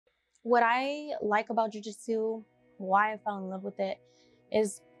What I like about jiu-jitsu, why I fell in love with it,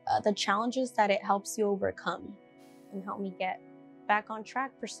 is the challenges that it helps you overcome and help me get back on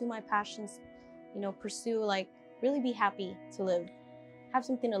track, pursue my passions, pursue, really be happy to live, have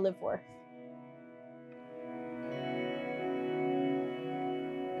something to live for.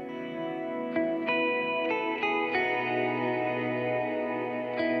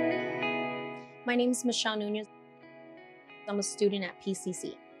 My name is Michelle Nunez. I'm a student at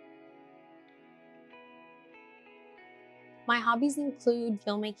PCC. My hobbies include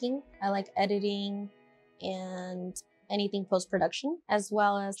filmmaking. I like editing and anything post-production, as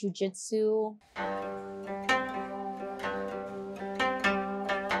well as jiu-jitsu.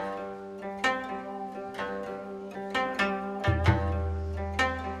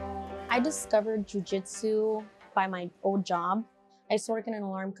 I discovered jiu-jitsu by my old job. I used to work in an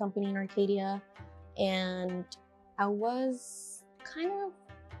alarm company in Arcadia, and I was kind of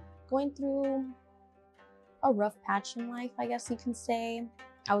going through a rough patch in life, I guess you can say.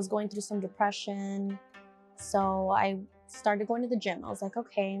 I was going through some depression, so I started going to the gym. I was like,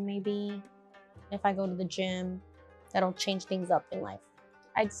 okay, maybe if I go to the gym, that'll change things up in life.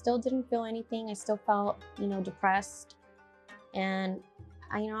 I still didn't feel anything. I still felt, depressed. And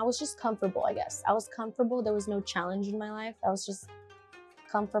I was just comfortable, I guess. I was comfortable. There was no challenge in my life. I was just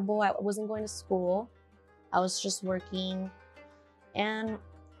comfortable. I wasn't going to school. I was just working. And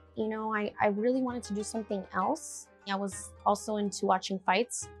I really wanted to do something else. I was also into watching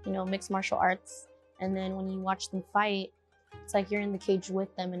fights, mixed martial arts. And then when you watch them fight, it's like you're in the cage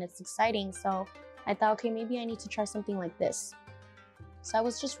with them and it's exciting. So I thought, okay, maybe I need to try something like this. So I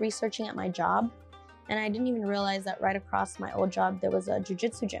was just researching at my job, and I didn't even realize that right across my old job, there was a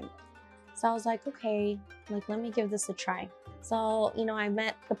jiu-jitsu gym. So I was like, okay, let me give this a try. So, I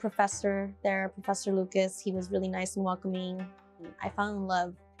met the professor there, Professor Lucas. He was really nice and welcoming. I fell in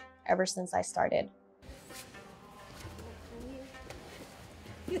love ever since I started.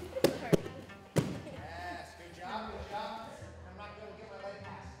 Yes, good job, good job. I'm not gonna get my leg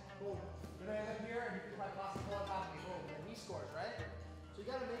pass. Boom. Gonna end up here and you can probably toss the ball on top of me. Boom. And he scores, right? So you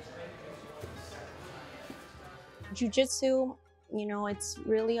gotta make sure. Jiu-jitsu, it's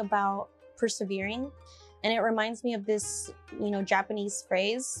really about persevering. And it reminds me of this, Japanese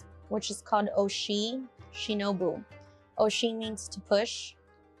phrase, which is called Oshi Shinobu. Oshi means to push.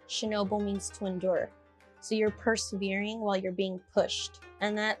 Shinobu means to endure. So you're persevering while you're being pushed.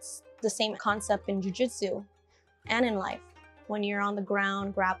 And that's the same concept in jiu-jitsu and in life. When you're on the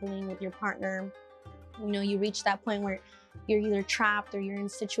ground grappling with your partner, you reach that point where you're either trapped or you're in a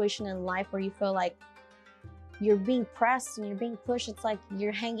situation in life where you feel like you're being pressed and you're being pushed. It's like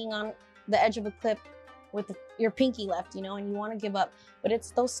you're hanging on the edge of a cliff with your pinky left, and you want to give up. But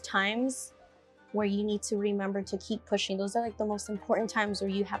it's those times where you need to remember to keep pushing. Those are the most important times where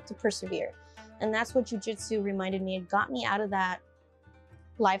you have to persevere. And that's what jiu-jitsu reminded me. It got me out of that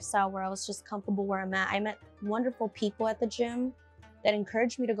lifestyle where I was just comfortable where I'm at. I met wonderful people at the gym that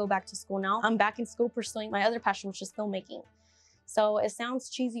encouraged me to go back to school. Now I'm back in school pursuing my other passion, which is filmmaking. So it sounds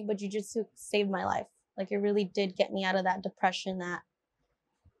cheesy, but jiu-jitsu saved my life. It really did get me out of that depression that,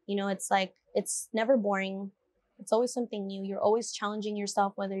 it's never boring. It's always something new. You're always challenging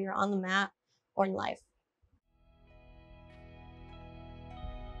yourself, whether you're on the mat or in life.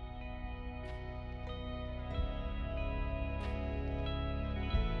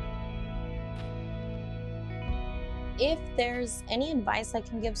 If there's any advice I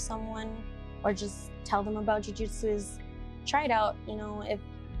can give someone or just tell them about jiu-jitsu is try it out. If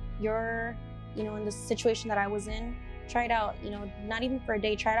you're, in the situation that I was in, try it out, not even for a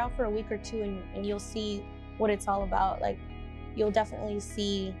day, try it out for a week or two and you'll see what it's all about. You'll definitely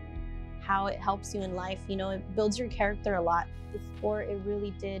see how it helps you in life. It builds your character a lot. The sport, it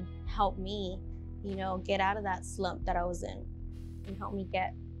really did help me, get out of that slump that I was in and help me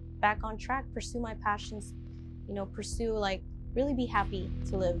get back on track, pursue my passions, pursue, really be happy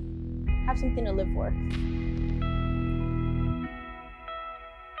to live, have something to live for.